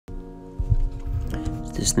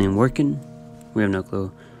this thing working? We have no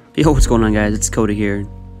clue. Yo, what's going on, guys? It's Kota here.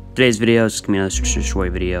 Today's video is just gonna be another Search and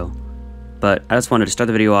Destroy video. But I just wanted to start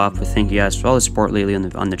the video off with thank you guys for all the support lately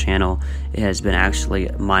on the channel. It has been actually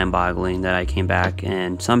mind-boggling that I came back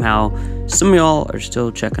and somehow some of y'all are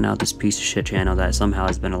still checking out this piece of shit channel that somehow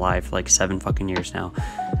has been alive for like 7 fucking years now.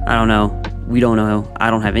 I don't know. We don't know.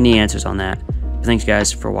 I don't have any answers on that. But thanks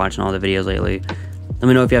guys for watching all the videos lately. Let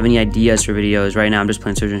me know if you have any ideas for videos. Right now I'm just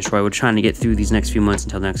playing Search and Destroy. We're trying to get through these next few months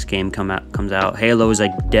until the next game comes out. Halo is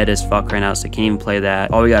like dead as fuck right now, so I can't even play that.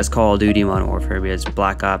 All we got is Call of Duty Modern Warfare because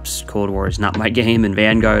Black Ops Cold War is not my game, and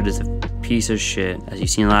Vanguard is a piece of shit. As you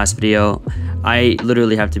seen in the last video, I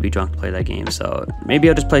literally have to be drunk to play that game, so maybe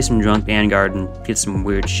I'll just play some drunk Vanguard and get some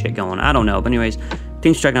weird shit going. I don't know, but anyways,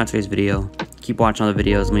 thanks for checking out today's video. Keep watching all the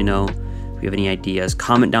videos. Let me know if you have any ideas.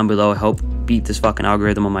 Comment down below. I hope beat this fucking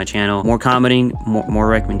algorithm on my channel. More commenting, more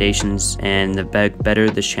recommendations, and the better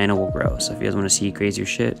this channel will grow. So if you guys want to see crazier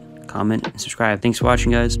shit, comment and subscribe. Thanks for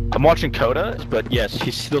watching, guys. I'm watching Kota, but yes,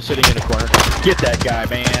 he's still sitting in the corner. Get that guy,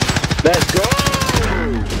 man. Let's go!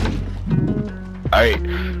 Alright,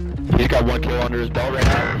 he's got 1 kill under his belt right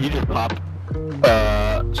now. He just popped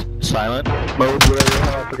silent mode, whatever.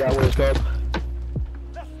 I forgot what it's called.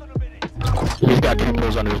 He's got 2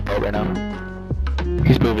 kills under his belt right now.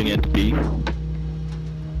 He's moving into B.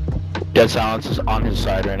 Dead Silence is on his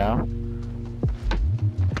side right now.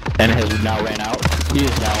 And has now ran out. He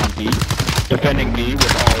is now on B. Defending B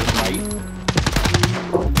with all his might.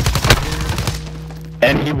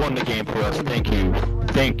 And he won the game for us. Thank you.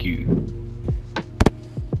 Thank you.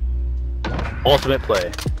 Ultimate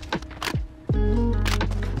play.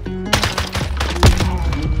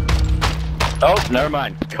 Oh, never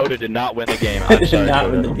mind. Kota did not win the game. I'm sorry, did not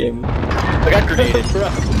Kota. win the game. I got grenaded.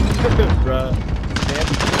 Bruh.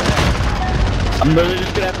 I'm literally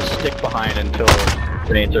just gonna have to stick behind until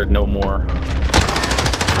grenades are no more.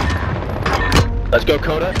 Let's go,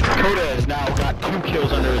 Kota. Kota has now got 2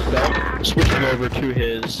 kills under his belt, switching over to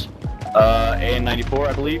his AN-94,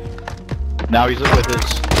 I believe. Now he's with his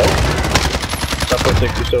Sub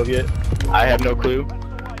 60 Soviet. I have no clue.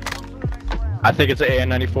 I think it's an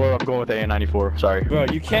AN-94. I'm going with AN-94. Sorry. Bro,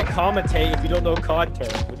 you can't commentate if you don't know COD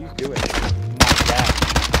terms. What are you doing?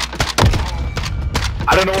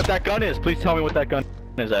 I don't know what that gun is. Please tell me what that gun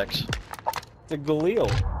is, X. It's a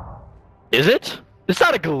Galil. Is it? It's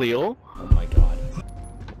not a Galil. Oh my god.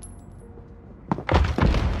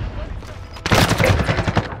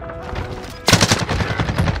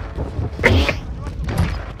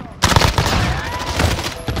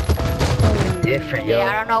 Different, yo. Yeah,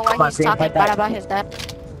 I don't know why he's talking bad about his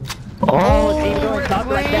dad. Oh, Demon, don't talk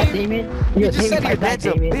like that, Demon. You just said your dad's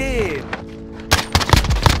a bitch.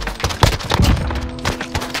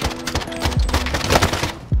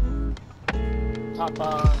 Papa.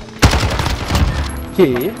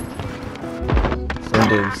 Que? São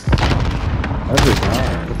 2.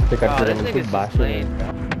 Vou pegar aqui muito baixo, né?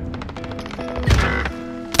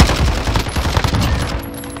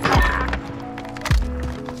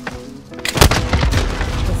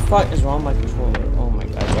 What the fuck is wrong with my controller? Oh my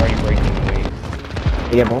god, it's already breaking away.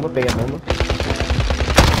 Peguei a bomba, peguei a bomba.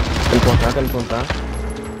 Quero encontrar, quero encontrar.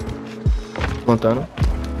 Contando.